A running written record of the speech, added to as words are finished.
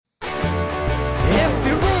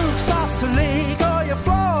got a leak or your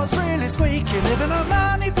floor's really squeaky, live in a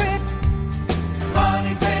money pit.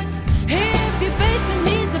 Money pit. If your basement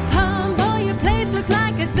needs a pump or your place looks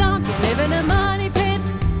like a dump, you live in a money pit.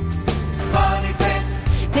 Money pit.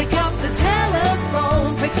 Pick up the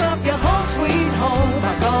telephone, fix up your home sweet home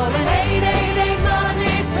by calling 888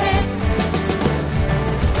 Money Pit.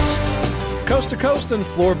 Coast to coast and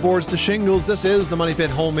floorboards to shingles, this is the Money Pit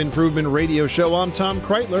Home Improvement Radio Show. I'm Tom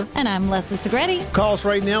Kraeutler. And I'm Leslie Segrete. Call us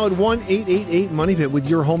right now at 1-888-MONEY-PIT with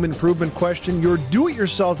your home improvement question, your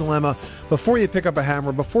do-it-yourself dilemma. Before you pick up a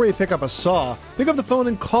hammer, before you pick up a saw, pick up the phone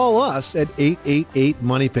and call us at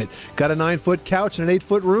 888-MONEY-PIT. Got a 9-foot couch and an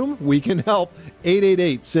 8-foot room? We can help.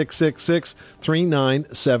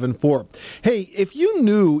 888-666-3974. Hey, if you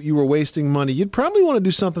knew you were wasting money, you'd probably want to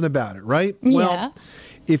do something about it, right? Yeah. Well,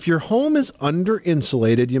 if your home is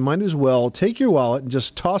under-insulated, you might as well take your wallet and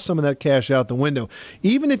just toss some of that cash out the window.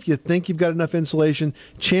 Even if you think you've got enough insulation,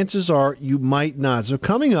 chances are you might not. So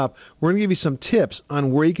coming up, we're going to give you some tips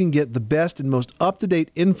on where you can get the best and most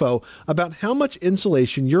up-to-date info about how much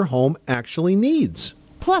insulation your home actually needs.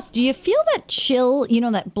 Plus, do you feel that chill,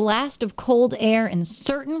 that blast of cold air in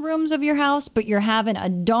certain rooms of your house, but you're having a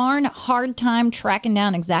darn hard time tracking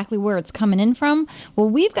down exactly where it's coming in from?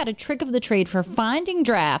 Well, we've got a trick of the trade for finding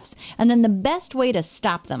drafts and then the best way to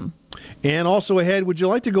stop them. And also ahead, would you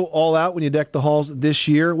like to go all out when you deck the halls this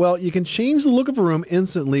year? Well, you can change the look of a room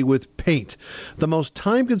instantly with paint. The most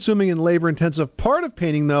time-consuming and labor-intensive part of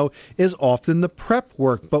painting, though, is often the prep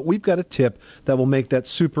work. But we've got a tip that will make that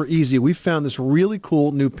super easy. We found this really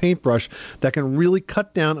cool new paintbrush that can really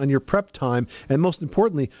cut down on your prep time and, most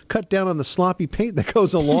importantly, cut down on the sloppy paint that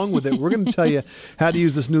goes along with it. We're going to tell you how to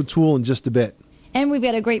use this new tool in just a bit. And we've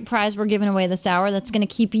got a great prize we're giving away this hour that's going to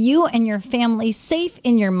keep you and your family safe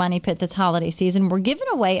in your money pit this holiday season. We're giving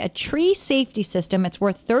away a tree safety system. It's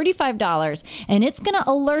worth $35, and it's going to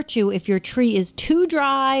alert you if your tree is too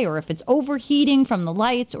dry or if it's overheating from the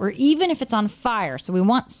lights or even if it's on fire. So we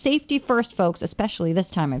want safety first, folks, especially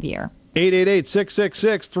this time of year.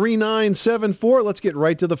 888-666-3974. Let's get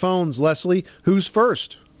right to the phones. Leslie, who's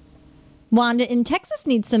first? Wanda in Texas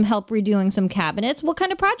needs some help redoing some cabinets. What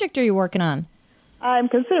kind of project are you working on? I'm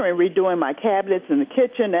considering redoing my cabinets in the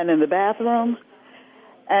kitchen and in the bathroom.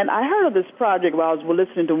 And I heard of this project while I was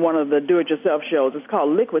listening to one of the do-it-yourself shows. It's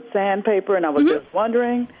called liquid sandpaper, and I was just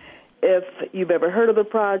wondering if you've ever heard of the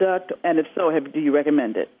product, and if so, do you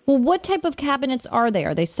recommend it? Well, what type of cabinets are they?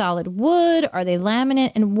 Are they solid wood? Are they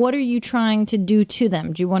laminate? And what are you trying to do to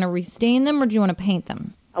them? Do you want to restain them or do you want to paint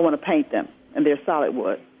them? I want to paint them, and they're solid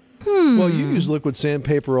wood. Well, you use liquid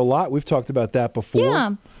sandpaper a lot. We've talked about that before.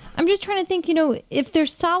 Yeah. I'm just trying to think, if they're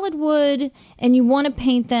solid wood and you want to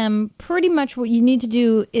paint them, pretty much what you need to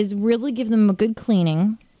do is really give them a good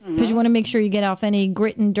cleaning because you want to make sure you get off any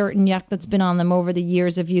grit and dirt and yuck that's been on them over the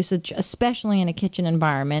years of usage, especially in a kitchen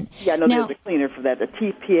environment. Yeah, I know there's a cleaner for that, the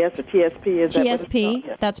TPS or TSP. Is that TSP,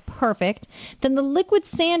 yes. That's perfect. Then the liquid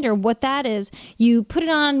sander, what that is, you put it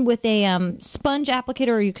on with a sponge applicator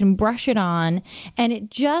or you can brush it on, and it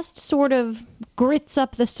just sort of grits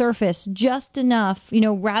up the surface just enough,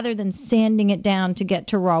 rather than sanding it down to get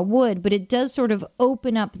to raw wood, but it does sort of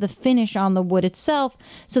open up the finish on the wood itself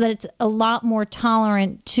so that it's a lot more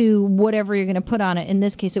tolerant to whatever you're going to put on it. In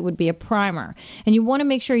this case, it would be a primer. And you want to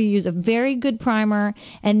make sure you use a very good primer,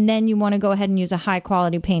 and then you want to go ahead and use a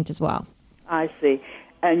high-quality paint as well. I see.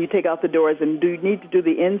 And you take out the doors, and do you need to do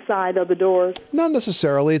the inside of the doors? Not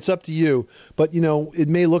necessarily. It's up to you. But, it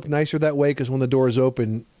may look nicer that way because when the door is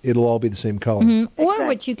open, it'll all be the same color. Mm-hmm. Or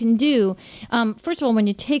what you can do, first of all, when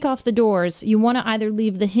you take off the doors, you want to either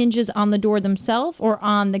leave the hinges on the door themselves or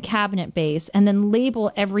on the cabinet base, and then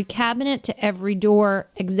label every cabinet to every door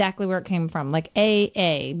exactly where it came from, like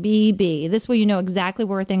A, B, B. This way you know exactly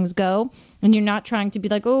where things go, and you're not trying to be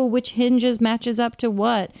like, oh, which hinges matches up to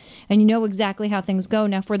what, and you know exactly how things go.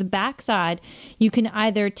 Now, for the back side, you can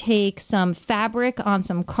either take some fabric on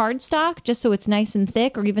some cardstock, just so it's nice and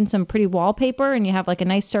thick, or even some pretty wallpaper, and you have like a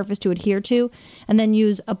nice surface to adhere to, and then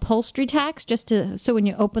use upholstery tacks so when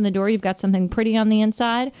you open the door, you've got something pretty on the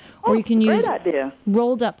inside. Or you can use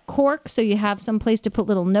rolled up cork, so you have some place to put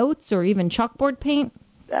little notes or even chalkboard paint.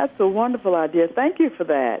 That's a wonderful idea. Thank you for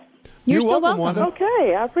that. You're so welcome. Wanda.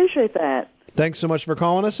 Okay, I appreciate that. Thanks so much for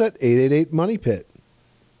calling us at 888-MONEY-PIT.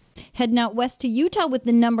 Heading out west to Utah with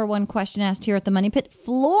the number one question asked here at the Money Pit,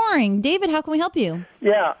 flooring. David, how can we help you?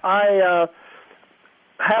 Yeah, I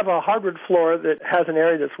have a hardwood floor that has an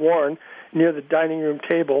area that's worn near the dining room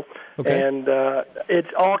table, and it's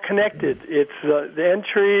all connected. It's the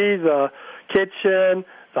entry, the kitchen,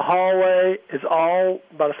 the hallway is all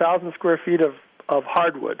about 1,000 square feet of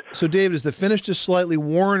hardwood. So, David, is the finish just slightly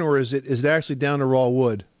worn, or is it actually down to raw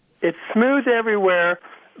wood? It's smooth everywhere,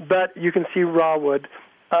 but you can see raw wood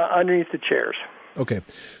underneath the chairs. Okay,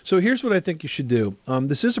 so here's what I think you should do.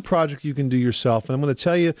 This is a project you can do yourself, and I'm going to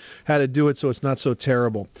tell you how to do it so it's not so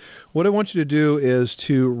terrible. What I want you to do is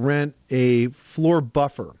to rent a floor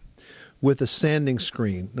buffer with a sanding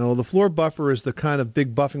screen. Now, the floor buffer is the kind of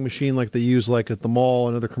big buffing machine like they use like at the mall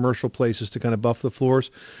and other commercial places to kind of buff the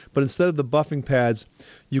floors. But instead of the buffing pads,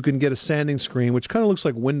 you can get a sanding screen, which kind of looks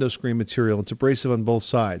like window screen material. It's abrasive on both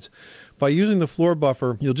sides. By using the floor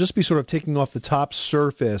buffer, you'll just be sort of taking off the top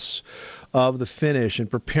surface of the finish and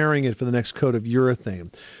preparing it for the next coat of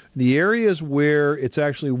urethane. The areas where it's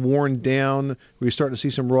actually worn down, where you're starting to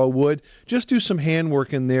see some raw wood, just do some hand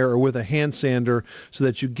work in there or with a hand sander so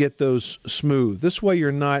that you get those smooth. This way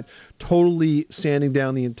you're not totally sanding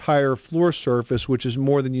down the entire floor surface, which is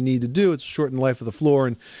more than you need to do. It's shortened the life of the floor,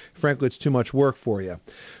 and frankly, it's too much work for you.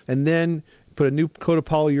 And then put a new coat of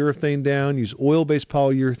polyurethane down. Use oil-based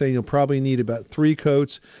polyurethane. You'll probably need about 3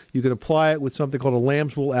 coats. You can apply it with something called a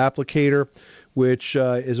lamb's wool applicator, which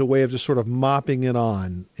is a way of just sort of mopping it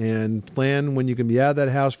on. And plan when you can be out of that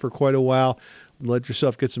house for quite a while. Let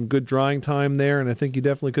yourself get some good drying time there, and I think you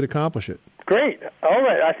definitely could accomplish it. Great. All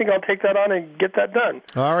right. I think I'll take that on and get that done.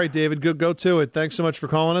 All right, David. Go to it. Thanks so much for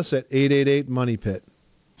calling us at 888-MONEY-PIT.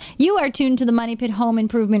 You are tuned to the Money Pit Home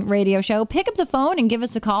Improvement Radio Show. Pick up the phone and give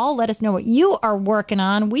us a call. Let us know what you are working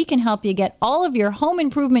on. We can help you get all of your home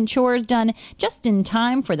improvement chores done just in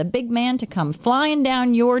time for the big man to come flying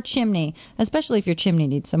down your chimney, especially if your chimney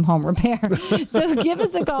needs some home repair. So give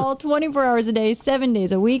us a call 24 hours a day, 7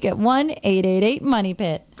 days a week at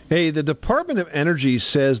 1-888-MONEY-PIT. Hey, the Department of Energy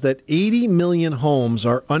says that 80 million homes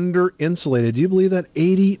are under-insulated. Do you believe that?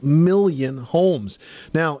 80 million homes.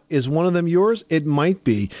 Now, is one of them yours? It might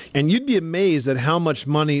be. And you'd be amazed at how much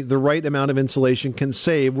money the right amount of insulation can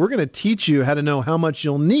save. We're going to teach you how to know how much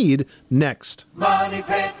you'll need next. Money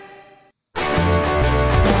Pit.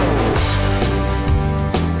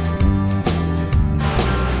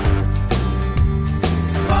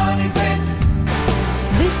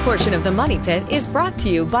 This portion of the Money Pit is brought to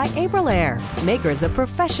you by Aprilaire, makers of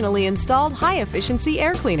professionally installed high-efficiency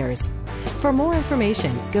air cleaners. For more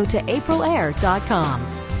information, go to aprilaire.com.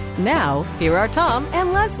 Now, here are Tom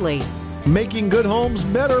and Leslie. Making good homes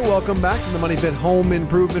better. Welcome back to the Money Pit Home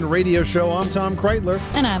Improvement Radio Show. I'm Tom Kraeutler.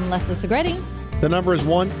 And I'm Leslie Segrete. The number is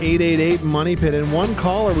 1-888-MONEY-PIT. And one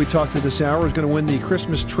caller we talked to this hour is going to win the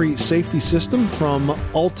Christmas tree safety system from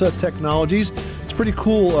Alta Technologies. It's a pretty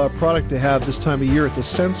cool product to have this time of year. It's a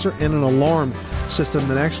sensor and an alarm system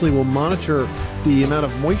that actually will monitor the amount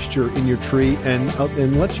of moisture in your tree and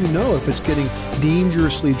let you know if it's getting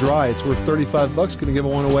dangerously dry. It's worth $35. Going to give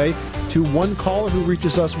one away to one caller who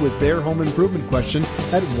reaches us with their home improvement question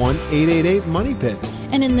at 1-888-MONEY-PIT.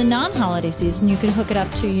 And in the non-holiday season, you can hook it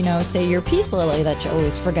up to, say your peace lily that you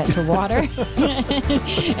always forget to water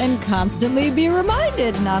and constantly be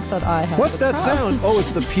reminded. Not that I have. What's that sound? Oh,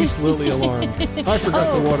 it's the peace lily alarm. I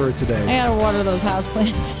forgot to water it today. I gotta water those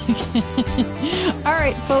houseplants. All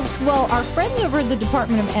right, folks. Well, our friends over at the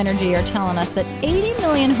Department of Energy are telling us that 80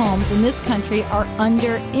 million homes in this country are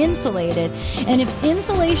under-insulated. And if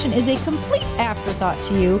insulation is a complete afterthought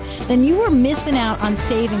to you, then you are missing out on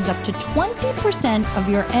savings up to 20% of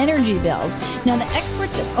your energy bills. Now, the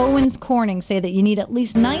experts at Owens Corning say that you need at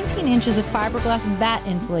least 19 inches of fiberglass bat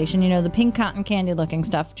insulation, the pink cotton candy looking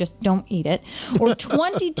stuff, just don't eat it, or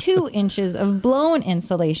 22 inches of blown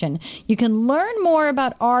insulation. You can learn more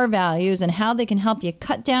about R values and how they can help you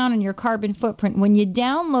cut down on your carbon footprint when you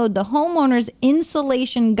download the Homeowner's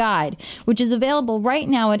Insulation Guide, which is available right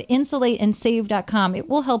now at insulateandsave.com. It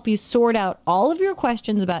will help you sort out all of your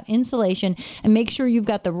questions about insulation and make sure you've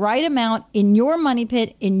got the right amount in your money pit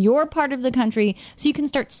in your part of the country so you can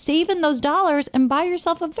start saving those dollars and buy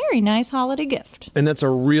yourself a very nice holiday gift. And that's a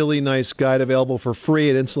really nice guide available for free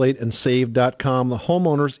at insulateandsave.com, the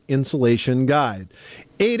Homeowner's Insulation Guide.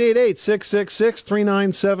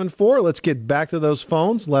 888-666-3974. Let's get back to those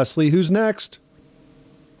phones. Leslie, who's next?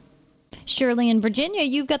 Shirley in Virginia,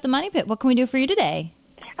 you've got the money pit. What can we do for you today?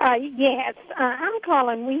 Yes, I'm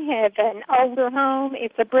calling. We have an older home.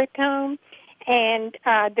 It's a brick home. And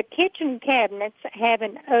the kitchen cabinets have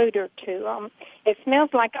an odor to them. It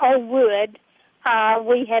smells like old wood.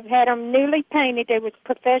 We have had them newly painted. It was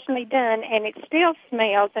professionally done, and it still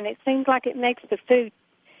smells, and it seems like it makes the food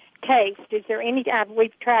taste. Is there any...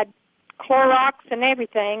 we've tried Clorox and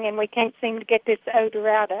everything, and we can't seem to get this odor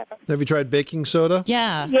out of them. Have you tried baking soda?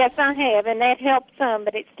 Yeah. Yes, I have, and that helped some,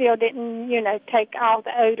 but it still didn't, take all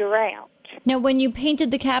the odor out. Now, when you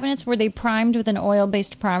painted the cabinets, were they primed with an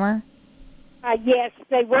oil-based primer? Yes,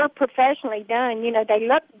 they were professionally done. You know, they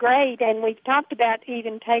look great, and we've talked about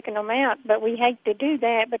even taking them out, but we hate to do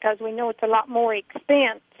that because we know it's a lot more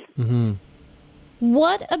expense. Mm-hmm.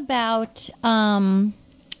 What about, and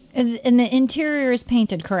the interior is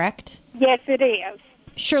painted, correct? Yes, it is.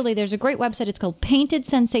 Shirley, there's a great website. It's called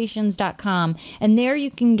paintedsensations.com, and there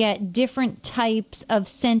you can get different types of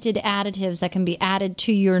scented additives that can be added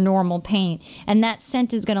to your normal paint, and that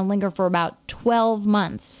scent is going to linger for about 12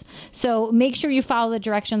 months. So make sure you follow the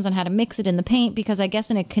directions on how to mix it in the paint, because I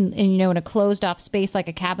guess in a closed off space like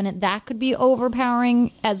a cabinet, that could be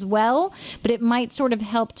overpowering as well, but it might sort of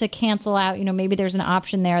help to cancel out, maybe there's an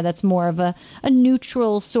option there that's more of a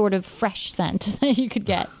neutral sort of fresh scent that you could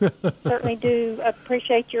get. Certainly do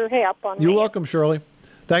appreciate your help on You're that. welcome, Shirley.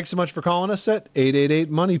 Thanks so much for calling us at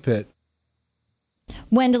 888-MONEY-PIT.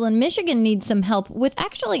 Wendell in Michigan needs some help with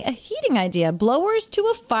actually a heating idea. Blowers to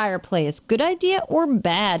a fireplace. Good idea or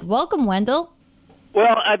bad? Welcome, Wendell.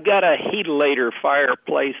 Well, I've got a heatilator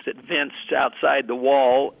fireplace that vents outside the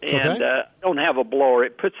wall, and I don't have a blower.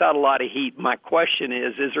 It puts out a lot of heat. My question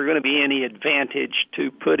is there going to be any advantage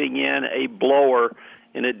to putting in a blower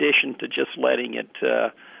in addition to just letting it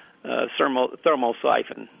thermal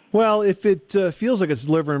siphon? Well, if it feels like it's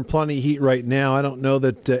delivering plenty of heat right now, I don't know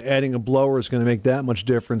that adding a blower is going to make that much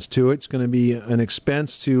difference to it. It's going to be an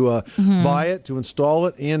expense to buy it, to install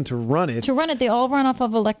it, and to run it. To run it, they all run off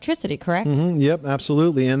of electricity, correct? Mm-hmm. Yep,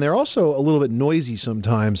 absolutely. And they're also a little bit noisy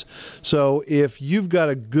sometimes. So if you've got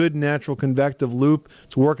a good natural convective loop,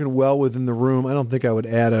 it's working well within the room, I don't think I would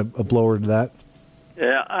add a blower to that.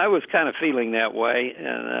 Yeah, I was kind of feeling that way,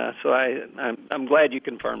 and so I'm glad you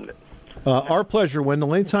confirmed it. Our pleasure,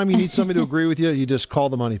 Wendell. Anytime you need somebody to agree with you, you just call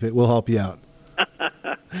the Money Pit. We'll help you out.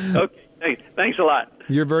 Okay, thanks a lot.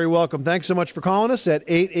 You're very welcome. Thanks so much for calling us at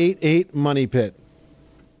 888-MONEY-PIT.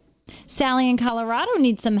 Sally in Colorado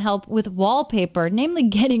needs some help with wallpaper, namely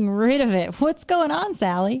getting rid of it. What's going on,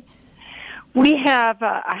 Sally? We have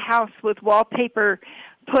a house with wallpaper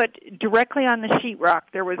put directly on the sheetrock.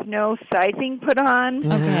 There was no sizing put on,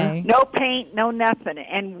 no paint, no nothing,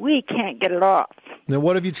 and we can't get it off. Now,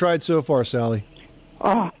 what have you tried so far, Sally?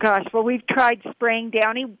 Oh, gosh. Well, we've tried spraying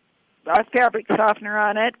Downy fabric softener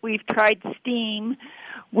on it. We've tried steam.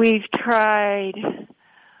 We've tried,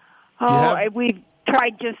 we've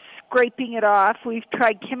tried just scraping it off. We've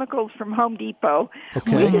tried chemicals from Home Depot.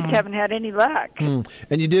 Okay. We just haven't had any luck. And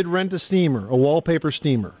you did rent a steamer, a wallpaper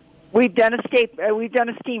steamer. We've done a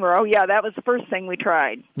steamer. Oh, yeah, that was the first thing we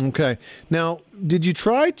tried. Okay. Now, did you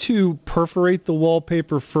try to perforate the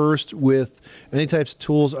wallpaper first with any types of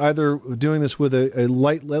tools, either doing this with a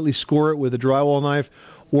lightly score it with a drywall knife,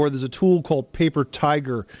 or there's a tool called Paper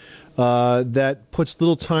Tiger that puts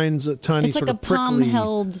little tiny it's sort like of a prickly...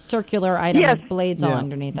 palm-held circular item with blades all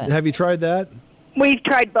underneath it. Have you tried that? We've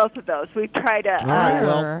tried both of those. We've tried All right,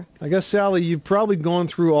 well, I guess, Sally, you've probably gone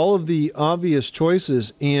through all of the obvious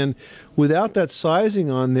choices, and without that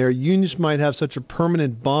sizing on there, you just might have such a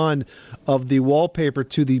permanent bond of the wallpaper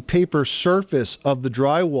to the paper surface of the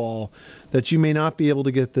drywall that you may not be able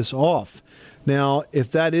to get this off. Now,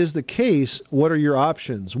 if that is the case, what are your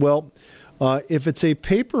options? Well, if it's a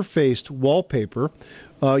paper-faced wallpaper,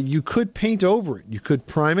 you could paint over it. You could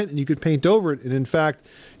prime it, and you could paint over it. And in fact,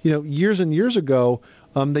 years and years ago,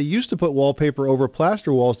 they used to put wallpaper over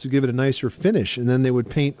plaster walls to give it a nicer finish, and then they would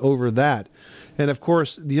paint over that. And of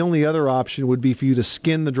course, the only other option would be for you to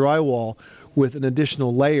skin the drywall with an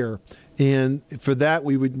additional layer. And for that,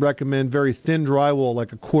 we would recommend very thin drywall,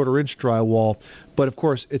 like a 1/4-inch drywall. But of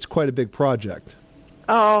course, it's quite a big project.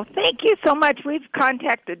 Oh, thank you so much. We've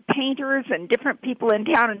contacted painters and different people in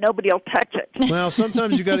town, and nobody will touch it. Well,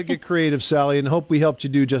 sometimes you got to get creative, Sally, and hope we helped you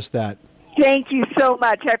do just that. Thank you so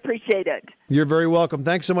much. I appreciate it. You're very welcome.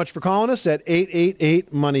 Thanks so much for calling us at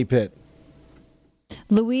 888-MONEY-PIT.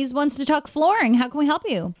 Louise wants to talk flooring. How can we help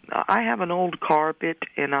you? I have an old carpet,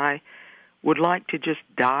 and I would like to just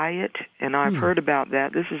dye it, and I've heard about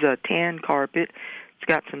that. This is a tan carpet. It's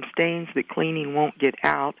got some stains that cleaning won't get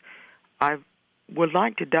out. I would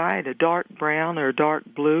like to dye it a dark brown or a dark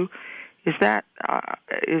blue. Is that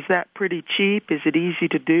pretty cheap? Is it easy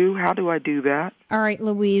to do? How do I do that? All right,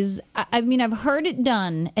 Louise. I mean, I've heard it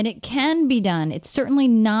done, and it can be done. It's certainly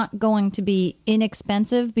not going to be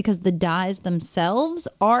inexpensive because the dyes themselves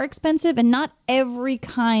are expensive, and not every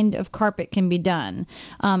kind of carpet can be done.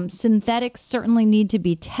 Synthetics certainly need to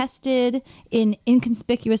be tested in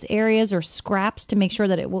inconspicuous areas or scraps to make sure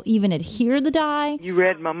that it will even adhere the dye. You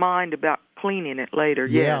read my mind about cleaning it later.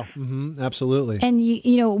 Yeah, Yes. Absolutely. And,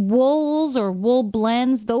 you know, wools or wool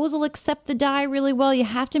blends, those will accept the dye really well. You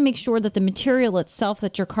have to make sure that the material itself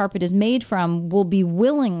that your carpet is made from will be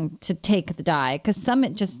willing to take the dye, because some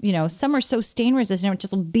some are so stain resistant, it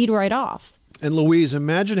just will bead right off. And Louise,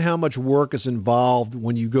 imagine how much work is involved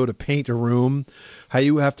when you go to paint a room, how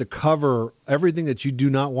you have to cover everything that you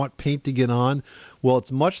do not want paint to get on. Well,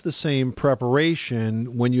 it's much the same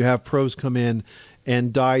preparation when you have pros come in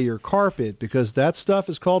and dye your carpet, because that stuff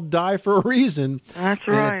is called dye for a reason. That's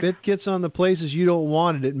right. And if it gets on the places you don't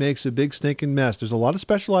want it, it makes a big stinking mess. There's a lot of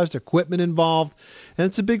specialized equipment involved, and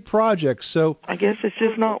it's a big project. So I guess it's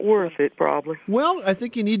just not worth it, probably. Well, I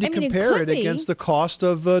think you need to compare it against the cost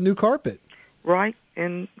of new carpet. Right,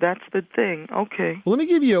 and that's the thing. Okay. Well, let me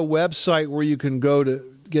give you a website where you can go to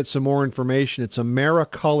get some more information. It's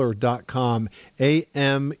americolor.com,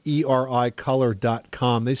 AMERI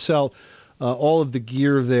color.com. They sell all of the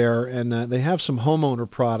gear there, and they have some homeowner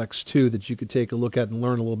products, too, that you could take a look at and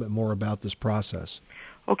learn a little bit more about this process.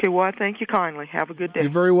 Okay, well, I thank you kindly. Have a good day.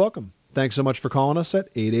 You're very welcome. Thanks so much for calling us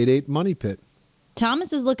at 888-MONEY-PIT.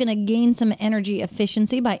 Thomas is looking to gain some energy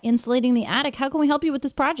efficiency by insulating the attic. How can we help you with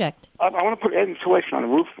this project? I want to put insulation on the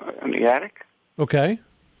roof in the attic. Okay.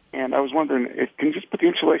 And I was wondering, can you just put the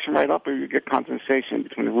insulation right up, or you get condensation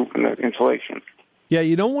between the roof and the insulation? Yeah,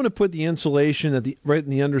 you don't want to put the insulation right in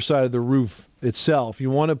the underside of the roof itself. You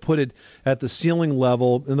want to put it at the ceiling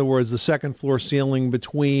level. In other words, the second floor ceiling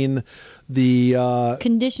between the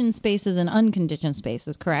conditioned spaces and unconditioned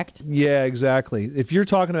spaces, correct? Yeah, exactly. If you're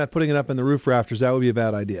talking about putting it up in the roof rafters, that would be a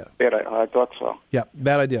bad idea. I thought so. Yeah,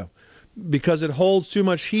 bad idea. Because it holds too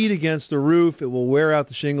much heat against the roof, it will wear out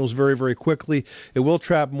the shingles very, very quickly. It will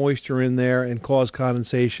trap moisture in there and cause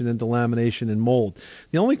condensation and delamination and mold.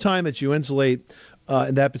 The only time that you insulate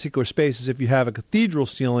in that particular space is if you have a cathedral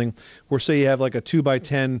ceiling, where say you have like a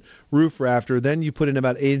 2x10 roof rafter, then you put in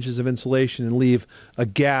about 8 inches of insulation and leave a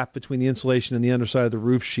gap between the insulation and the underside of the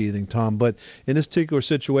roof sheathing, Tom. But in this particular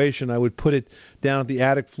situation, I would put it down at the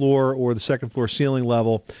attic floor or the second floor ceiling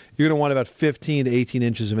level. You're going to want about 15 to 18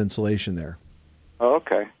 inches of insulation there. Oh,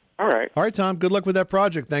 okay. All right. All right, Tom. Good luck with that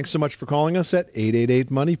project. Thanks so much for calling us at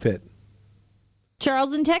 888-MONEY-PIT.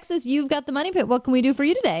 Charles in Texas, you've got the Money Pit. What can we do for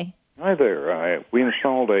you today? Hi there. We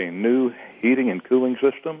installed a new heating and cooling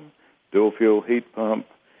system, dual fuel heat pump,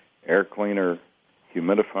 air cleaner,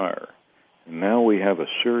 humidifier. And now we have a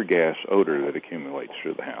sewer gas odor that accumulates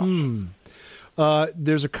through the house.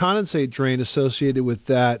 There's a condensate drain associated with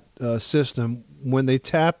that system. When they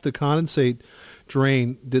tapped the condensate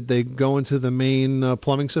drain, did they go into the main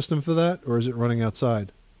plumbing system for that, or is it running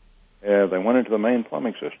outside? Yeah, they went into the main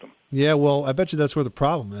plumbing system. Yeah, well, I bet you that's where the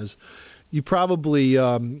problem is. You probably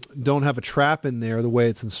don't have a trap in there the way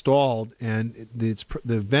it's installed, and the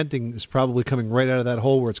venting is probably coming right out of that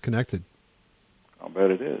hole where it's connected. I'll bet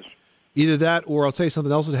it is. Either that, or I'll tell you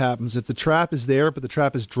something else that happens. If the trap is there, but the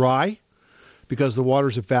trap is dry because the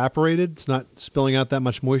water's evaporated, it's not spilling out that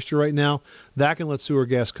much moisture right now, that can let sewer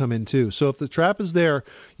gas come in too. So if the trap is there,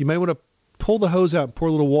 you may want to pull the hose out and pour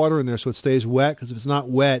a little water in there so it stays wet, because if it's not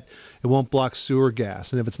wet, it won't block sewer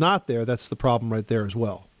gas. And if it's not there, that's the problem right there as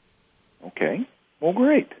well. Okay. Well,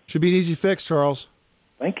 great. Should be an easy fix, Charles.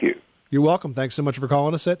 Thank you. You're welcome. Thanks so much for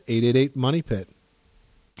calling us at 888-MONEY-PIT.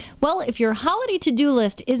 Well, if your holiday to-do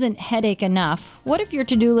list isn't headache enough, what if your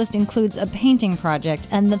to-do list includes a painting project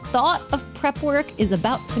and the thought of prep work is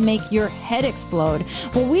about to make your head explode?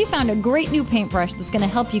 Well, we found a great new paintbrush that's going to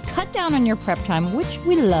help you cut down on your prep time, which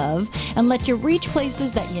we love, and let you reach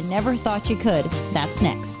places that you never thought you could. That's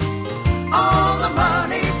next. On the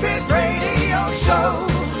Money Pit Radio Show,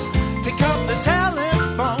 pick up the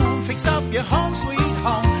telephone, fix up your home sweet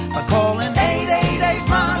home by calling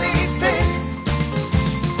 888-MONEY-PIT.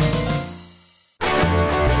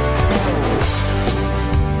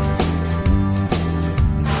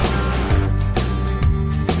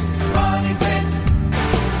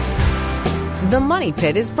 The Money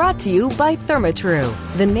Pit is brought to you by Therma-Tru,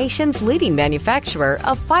 the nation's leading manufacturer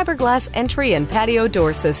of fiberglass entry and patio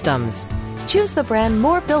door systems. Choose the brand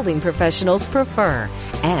more building professionals prefer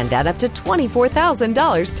and add up to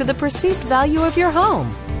 $24,000 to the perceived value of your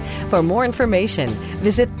home. For more information,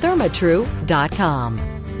 visit thermatru.com.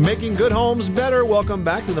 Making good homes better. Welcome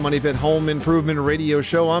back to the Money Pit Home Improvement Radio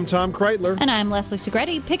Show. I'm Tom Kraeutler. And I'm Leslie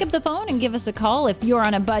Segrete. Pick up the phone and give us a call if you're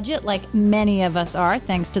on a budget, like many of us are,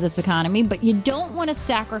 thanks to this economy, but you don't want to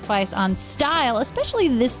sacrifice on style, especially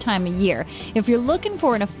this time of year. If you're looking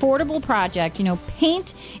for an affordable project,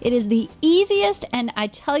 paint, it is the easiest and, I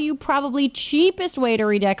tell you, probably cheapest way to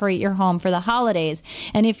redecorate your home for the holidays.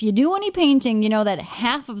 And if you do any painting, you know that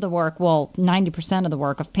half of the work, 90% of the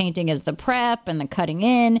work of painting is the prep and the cutting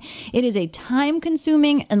in in. It is a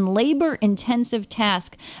time-consuming and labor-intensive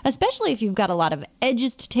task, especially if you've got a lot of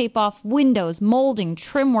edges to tape off, windows, molding,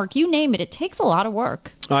 trim work, you name it. It takes a lot of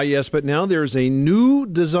work. Yes, but now there's a new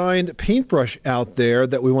designed paintbrush out there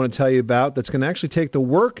that we want to tell you about that's going to actually take the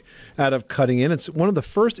work out of cutting in. It's one of the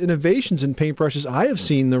first innovations in paintbrushes I have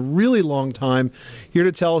seen in a really long time. Here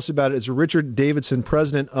to tell us about it is Richard Davidson,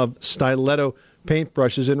 president of Stiletto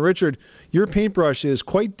Paintbrushes. And Richard, your paintbrush is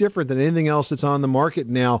quite different than anything else that's on the market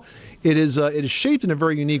now. It is shaped in a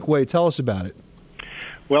very unique way. Tell us about it.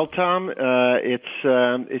 Well, Tom,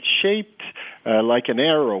 it's shaped like an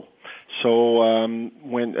arrow. So and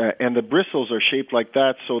the bristles are shaped like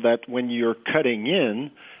that, so that when you're cutting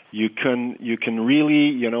in, you can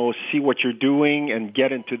really see what you're doing and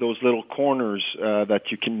get into those little corners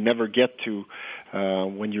that you can never get to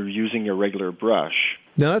when you're using a regular brush.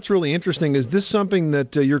 Now that's really interesting. Is this something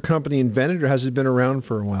that your company invented, or has it been around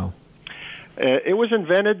for a while? It was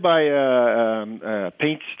invented by a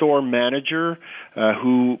paint store manager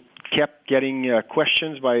who kept getting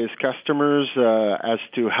questions by his customers as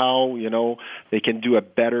to how they can do a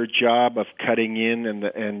better job of cutting in,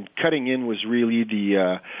 and cutting in was really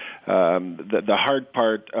the hard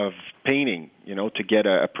part of painting. To get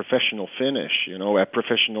a professional finish, a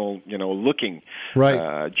professional looking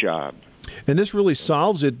job. And this really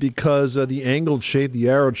solves it because the angled shape, the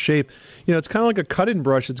arrowed shape, it's kind of like a cut-in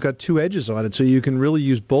brush. It's got two edges on it, so you can really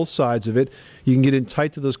use both sides of it. You can get in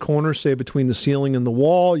tight to those corners, say between the ceiling and the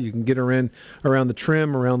wall. You can get around the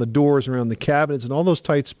trim, around the doors, around the cabinets, and all those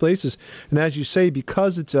tight spaces. And as you say,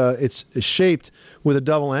 because it's shaped with a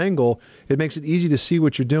double angle, it makes it easy to see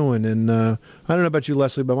what you're doing. And I don't know about you,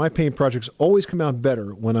 Leslie, but my paint projects always come out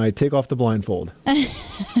better when I take off the blindfold.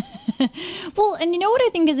 Well, and you know what I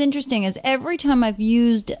think is interesting is every time I've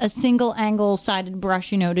used a single angle sided brush,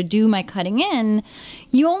 to do my cutting in,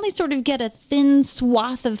 you only sort of get a thin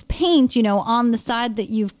swath of paint, on the side that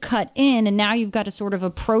you've cut in. And now you've got to sort of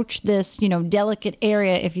approach this, delicate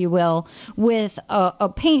area, if you will, with a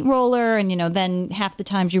paint roller. And, then half the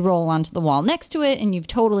times you roll onto the wall next to it and you've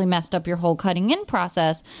totally messed up your whole cutting in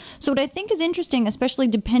process. So what I think is interesting, especially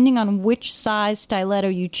depending on which size stiletto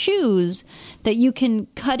you choose, that you can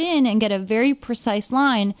cut in and get a very precise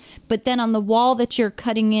line, but then on the wall that you're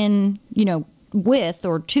cutting in, with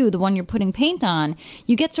or to, the one you're putting paint on,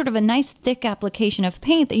 you get sort of a nice thick application of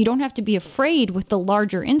paint that you don't have to be afraid with the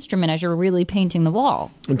larger instrument as you're really painting the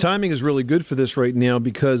wall. And timing is really good for this right now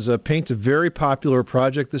because paint's a very popular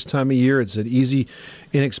project this time of year. It's an easy,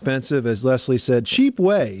 inexpensive, as Leslie said, cheap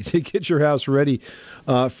way to get your house ready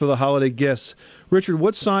for the holiday gifts. Richard,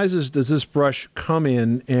 what sizes does this brush come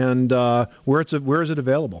in, and where is it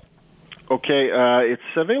available? Okay, it's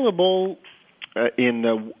available in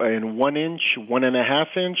 1 inch,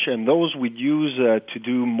 1.5 inch, and those we'd use to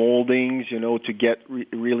do moldings, to get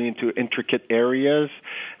really into intricate areas.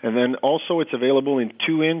 And then also it's available in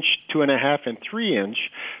 2 inch, 2.5, and 3 inch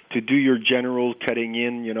to do your general cutting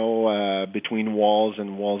in, between walls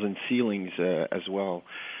and ceilings as well.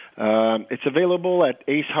 It's available at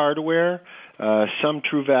Ace Hardware, some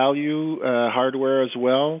True Value hardware as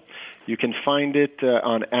well. You can find it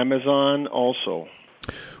on Amazon also.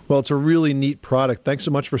 Well, it's a really neat product. Thanks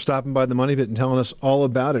so much for stopping by the Money Pit and telling us all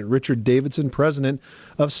about it. Richard Davidson, president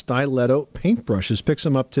of Stiletto Paintbrushes. Picks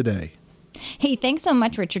them up today. Hey, thanks so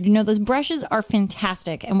much, Richard. Those brushes are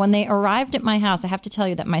fantastic. And when they arrived at my house, I have to tell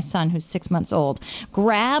you that my son, who's 6 months old,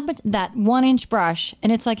 grabbed that 1 inch brush,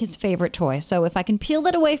 and it's like his favorite toy. So if I can peel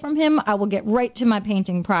it away from him, I will get right to my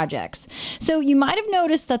painting projects. So you might have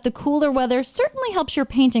noticed that the cooler weather certainly helps your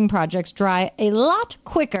painting projects dry a lot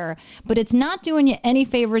quicker, but it's not doing you any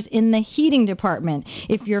favors in the heating department.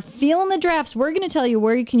 If you're feeling the drafts, we're going to tell you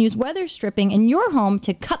where you can use weather stripping in your home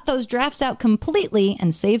to cut those drafts out completely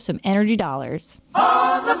and save some energy dollars.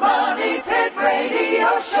 On the Money Pit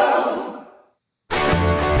Radio Show.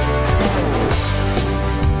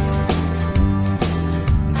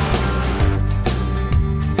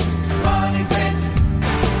 Money Pit.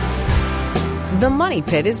 The Money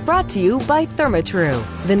Pit is brought to you by Therma-Tru,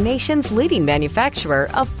 the nation's leading manufacturer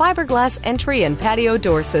of fiberglass entry and patio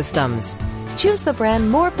door systems. Choose the brand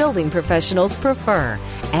more building professionals prefer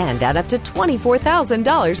and add up to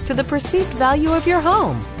 $24,000 to the perceived value of your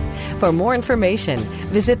home. For more information,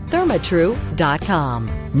 visit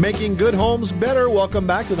thermatru.com. Making good homes better. Welcome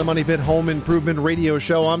back to the Money Pit Home Improvement Radio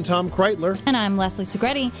Show. I'm Tom Kraeutler. And I'm Leslie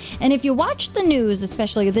Segrete. And if you watch the news,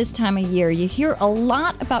 especially this time of year, you hear a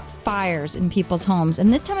lot about fires in people's homes.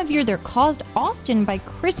 And this time of year, they're caused often by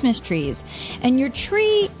Christmas trees. And your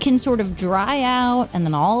tree can sort of dry out, and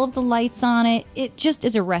then all of the lights on it, it just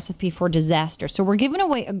is a recipe for disaster. So we're giving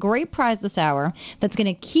away a great prize this hour that's going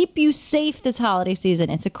to keep you safe this holiday season.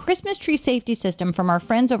 It's a Christmas tree safety system from our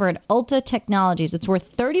friends over at Ulta Technologies. It's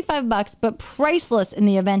worth $35, but priceless in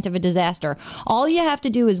the event of a disaster. All you have to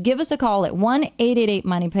do is give us a call at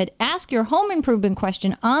 1-888-MONEY-PIT, ask your home improvement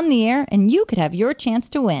question on the air, and you could have your chance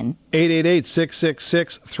to win.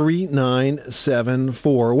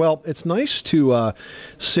 888-666-3974. Well, it's nice to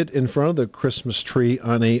sit in front of the Christmas tree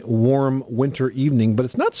on a warm winter evening, but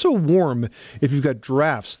it's not so warm if you've got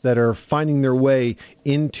drafts that are finding their way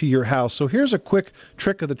into your house. So here's a quick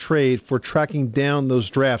trick of the trade for tracking down those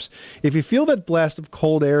drafts. If you feel that blast of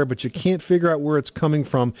cold air, but you can't figure out where it's coming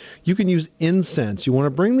from, you can use incense. You want to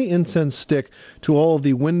bring the incense stick to all of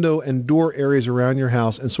the window and door areas around your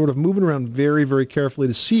house and sort of move it around very, very carefully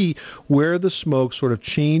to see where the smoke sort of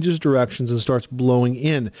changes directions and starts blowing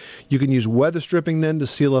in. You can use weather stripping then to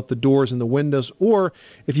seal up the doors and the windows, or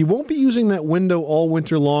if you won't be using that window all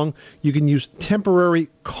winter long, you can use temporary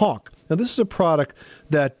caulk. Now, this is a product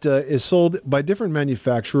that is sold by different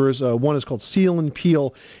manufacturers. One is called Seal and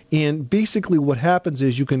Peel, and basically what happens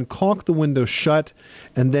is you can caulk the window shut,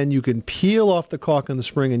 and then you can peel off the caulk in the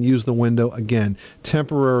spring and use the window again.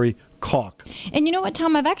 Temporary caulk. And you know what,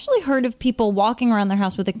 Tom? I've actually heard of people walking around their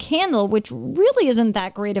house with a candle, which really isn't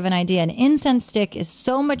that great of an idea. An incense stick is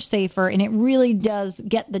so much safer, and it really does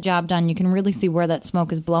get the job done. You can really see where that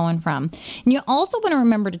smoke is blowing from. And you also want to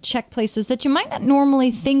remember to check places that you might not normally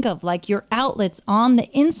think of, like your outlets on the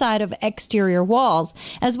inside of exterior walls,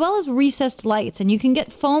 as well as recessed lights. And you can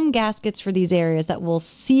get foam gaskets for these areas that will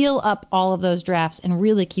seal up all of those drafts and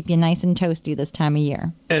really keep you nice and toasty this time of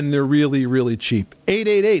year. And they're really, really cheap.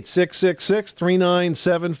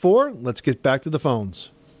 888-666-3974. Let's get back to the phones.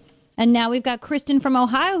 And now we've got Kristen from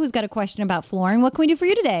Ohio who's got a question about flooring. What can we do for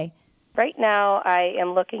you today? Right now, I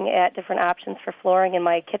am looking at different options for flooring in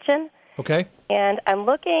my kitchen. Okay. And I'm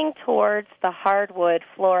looking towards the hardwood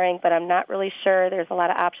flooring, but I'm not really sure. There's a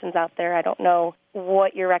lot of options out there. I don't know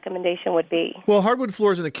what your recommendation would be. Well, hardwood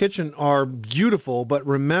floors in the kitchen are beautiful, but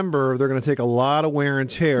remember, they're going to take a lot of wear and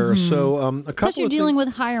tear. Mm-hmm. So a couple Plus, you're dealing with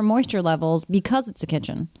higher moisture levels because it's a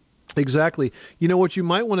kitchen. Exactly. You know, what you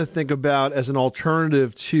might want to think about as an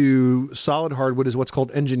alternative to solid hardwood is what's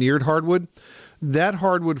called engineered hardwood. That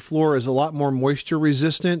hardwood floor is a lot more moisture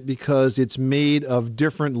resistant because it's made of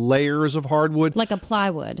different layers of hardwood. Like a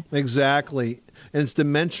plywood. Exactly. And it's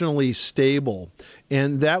dimensionally stable.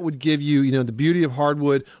 And that would give you, you know, the beauty of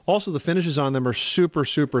hardwood. Also, the finishes on them are super,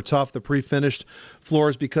 super tough, the pre-finished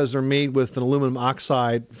floors, because they're made with an aluminum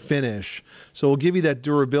oxide finish. So it'll give you that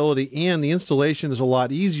durability, and the installation is a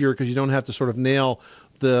lot easier because you don't have to sort of nail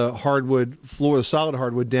the hardwood floor, the solid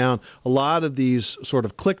hardwood down. A lot of these sort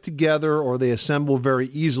of click together or they assemble very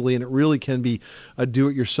easily, and it really can be a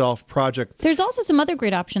do-it-yourself project. There's also some other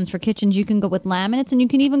great options for kitchens. You can go with laminates, and you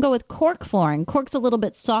can even go with cork flooring. Cork's a little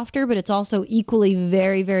bit softer, but it's also equally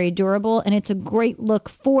very, very durable, and it's a great look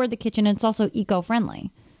for the kitchen, and it's also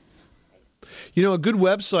eco-friendly. You know, a good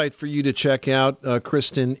website for you to check out,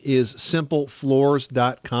 Kristen, is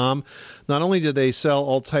simplefloors.com. Not only do they sell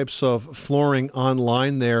all types of flooring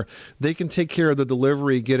online there, they can take care of the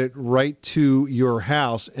delivery, get it right to your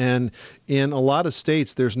house. And in a lot of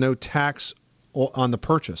states, there's no tax on the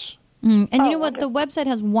purchase. And you know what? The website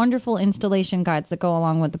has wonderful installation guides that go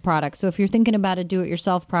along with the product. So if you're thinking about a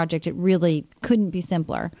do-it-yourself project, it really couldn't be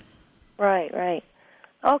simpler. Right, right.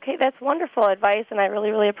 Okay, that's wonderful advice, and I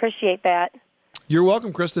really, really appreciate that. You're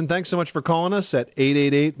welcome, Kristen. Thanks so much for calling us at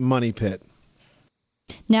 888-MONEY-PIT.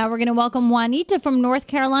 Now we're going to welcome Juanita from North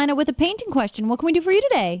Carolina with a painting question. What can we do for you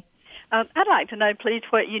today? I'd like to know, please,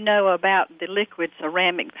 what you know about the liquid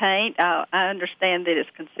ceramic paint. I understand that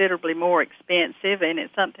it's considerably more expensive, and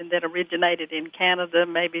it's something that originated in Canada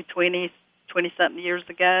maybe 20-something years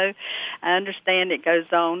ago. I understand it goes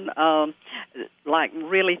on like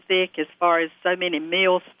really thick, as far as so many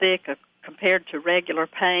mils thick compared to regular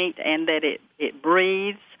paint, and that it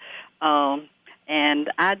breathes. And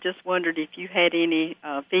I just wondered if you had any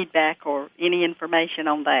feedback or any information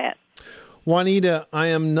on that. Juanita, I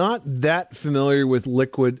am not that familiar with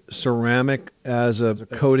liquid ceramic as a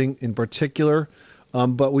coating in particular.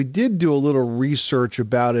 But we did do a little research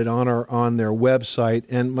about it on their website,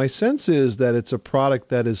 and my sense is that it's a product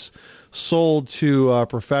that is sold to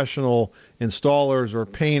professional installers or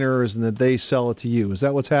painters, and that they sell it to you. Is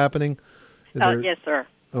that what's happening? Yes, sir.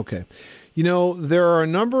 Okay. You know, there are a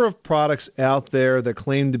number of products out there that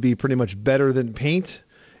claim to be pretty much better than paint,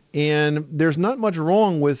 and there's not much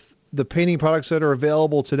wrong with the painting products that are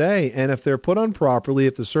available today. And if they're put on properly,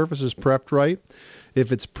 if the surface is prepped right,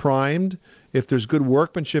 if it's primed, if there's good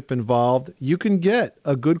workmanship involved, you can get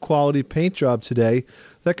a good quality paint job today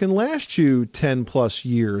that can last you 10 plus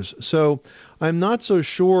years. So I'm not so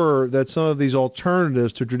sure that some of these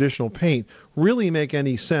alternatives to traditional paint really make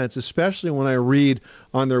any sense, especially when I read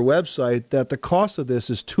on their website that the cost of this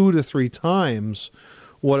is 2 to 3 times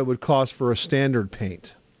what it would cost for a standard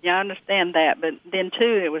paint. Yeah, I understand that, but then,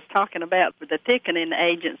 too, it was talking about the thickening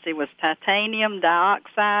agency was titanium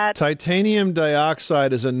dioxide. Titanium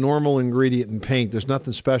dioxide is a normal ingredient in paint. There's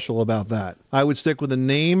nothing special about that. I would stick with a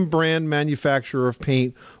name brand manufacturer of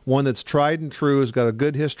paint, one that's tried and true, has got a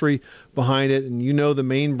good history behind it, and you know the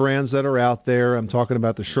main brands that are out there. I'm talking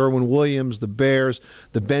about the Sherwin-Williams, the Bears,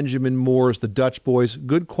 the Benjamin Moores, the Dutch Boys.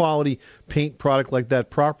 Good quality paint product like that,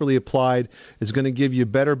 properly applied, is going to give you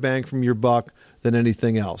better bang from your buck than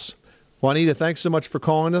anything else. Juanita, thanks so much for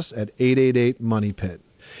calling us at 888-MONEY-PIT.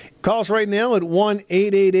 Call us right now at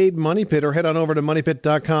 1-888-MONEY-PIT or head on over to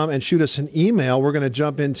moneypit.com and shoot us an email. We're going to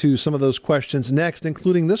jump into some of those questions next,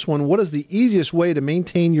 including this one. What is the easiest way to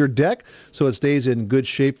maintain your deck so it stays in good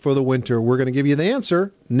shape for the winter? We're going to give you the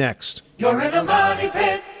answer next. You're in a money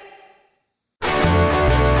pit.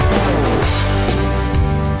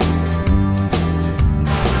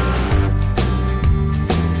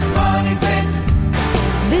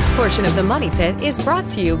 This portion of the Money Pit is brought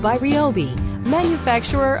to you by Ryobi,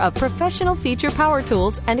 manufacturer of professional feature power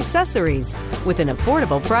tools and accessories, with an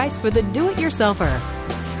affordable price for the do-it-yourselfer.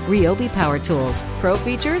 Ryobi Power Tools, pro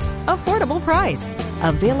features, affordable price.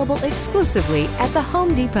 Available exclusively at the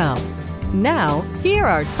Home Depot. Now, here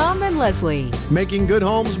are Tom and Leslie. Making good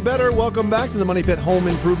homes better. Welcome back to the Money Pit Home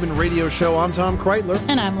Improvement Radio Show. I'm Tom Kraeutler.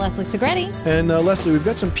 And I'm Leslie Segrete. And Leslie, we've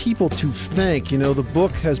got some people to thank. You know, the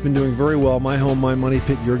book has been doing very well. My Home, My Money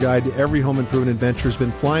Pit, Your Guide to Every Home Improvement Adventure has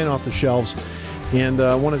been flying off the shelves. And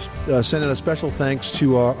I want to send in a special thanks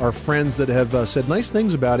to our friends that have said nice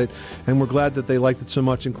things about it. And we're glad that they liked it so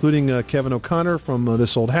much, including Kevin O'Connor from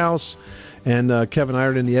This Old House, and Kevin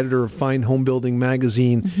Ireton, the editor of Fine Home Building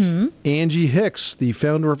magazine. Mm-hmm. Angie Hicks, the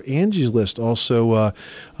founder of Angie's List, also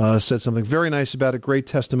said something very nice about it. Great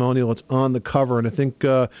testimonial. It's on the cover. And I think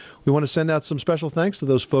we want to send out some special thanks to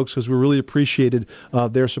those folks because we really appreciated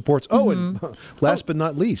their supports. Oh, and last but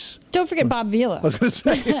not least, don't forget Bob Vila. I was going to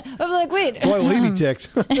say. I'm like, wait. Boy, will he be ticked.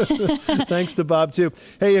 Thanks to Bob, too.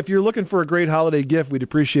 Hey, if you're looking for a great holiday gift, we'd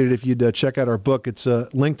appreciate it if you'd check out our book. It's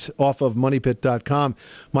linked off of moneypit.com.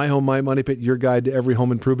 My Home, My Money Pit, Your Guide to Every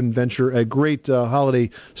Home Improvement Venture. A great holiday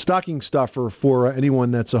stocking stuffer for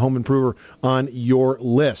anyone that's a home improver on your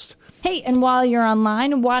list. Hey, and while you're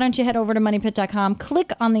online, why don't you head over to moneypit.com,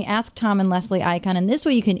 click on the Ask Tom and Leslie icon, and this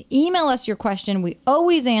way you can email us your question. We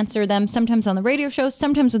always answer them, sometimes on the radio show,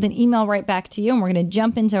 sometimes with an email right back to you, and we're going to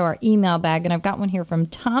jump into our email bag. And I've got one here from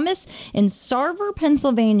Thomas in Sarver,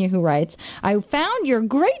 Pennsylvania, who writes, I found your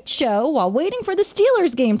great show while waiting for the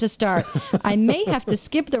Steelers game to start. I may have to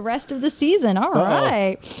skip the rest of the season. All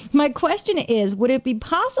right. My question is, would it be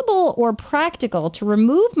possible or practical to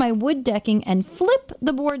remove my wood decking and flip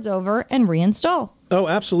the boards over and reinstall? Oh,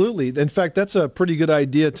 absolutely. In fact, that's a pretty good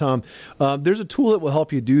idea, Tom. There's a tool that will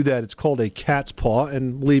help you do that. It's called a cat's paw,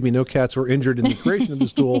 and believe me, no cats were injured in the creation of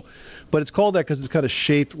this tool. But it's called that because it's kind of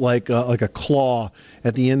shaped like a claw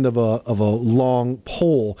at the end of a long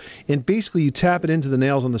pole. And basically, you tap it into the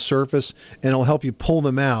nails on the surface, and it'll help you pull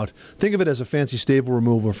them out. Think of it as a fancy staple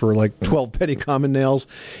remover for like 12 penny common nails.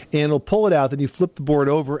 And it'll pull it out, then you flip the board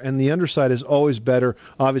over, and the underside is always better,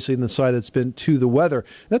 obviously, than the side that's been to the weather.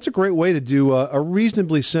 That's a great way to do a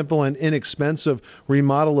reasonably simple and inexpensive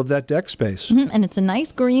remodel of that deck space. Mm-hmm, and it's a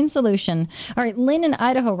nice green solution. All right, Lynn in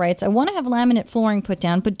Idaho writes, I want to have laminate flooring put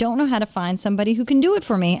down, but don't know how to find somebody who can do it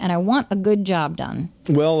for me, and I want a good job done.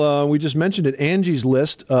 Well, we just mentioned it. Angie's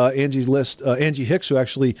List, Angie Hicks, who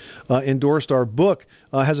actually endorsed our book,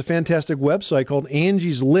 has a fantastic website called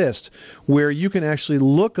Angie's List, where you can actually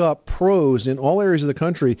look up pros in all areas of the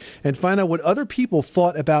country and find out what other people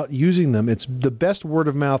thought about using them. It's the best word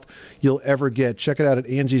of mouth you'll ever get. Check it out at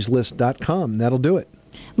angieslist.com. That'll do it.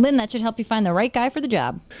 Lynn, that should help you find the right guy for the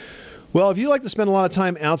job. Well, if you like to spend a lot of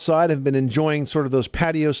time outside, have been enjoying sort of those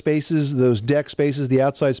patio spaces, those deck spaces, the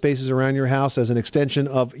outside spaces around your house as an extension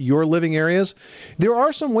of your living areas, there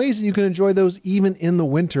are some ways that you can enjoy those even in the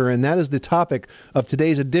winter, and that is the topic of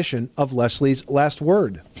today's edition of Leslie's Last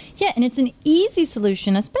Word. Yeah, and it's an easy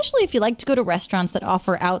solution, especially if you like to go to restaurants that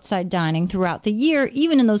offer outside dining throughout the year,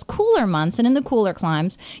 even in those cooler months and in the cooler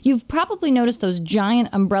climes. You've probably noticed those giant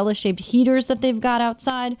umbrella-shaped heaters that they've got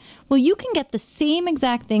outside. Well, you can get the same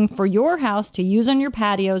exact thing for your house to use on your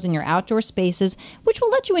patios and your outdoor spaces, which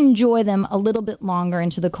will let you enjoy them a little bit longer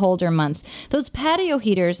into the colder months. Those patio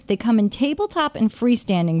heaters, they come in tabletop and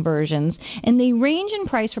freestanding versions, and they range in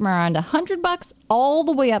price from around $100 all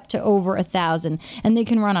the way up to over $1,000, and they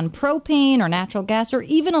can run on propane or natural gas or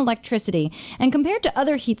even electricity. And compared to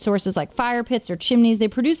other heat sources like fire pits or chimneys, they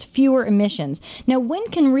produce fewer emissions. Now,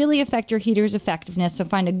 wind can really affect your heater's effectiveness, so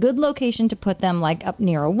find a good location to put them, like up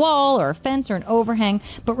near a wall or a fence or an overhang.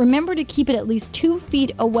 But remember to keep it at least 2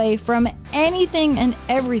 feet away from anything and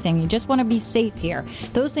everything. You just want to be safe here.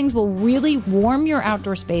 Those things will really warm your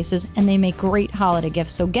outdoor spaces, and they make great holiday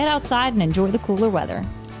gifts. So get outside and enjoy the cooler weather.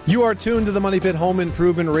 You are tuned to the Money Pit Home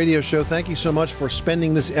Improvement Radio Show. Thank you so much for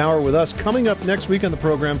spending this hour with us. Coming up next week on the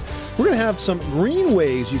program, we're going to have some green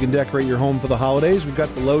ways you can decorate your home for the holidays. We've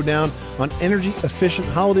got the lowdown on energy-efficient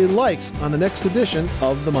holiday lights on the next edition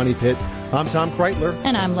of the Money Pit. I'm Tom Kraeutler.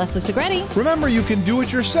 And I'm Leslie Segrete. Remember, you can do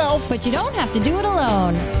it yourself, but you don't have to do it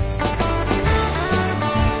alone.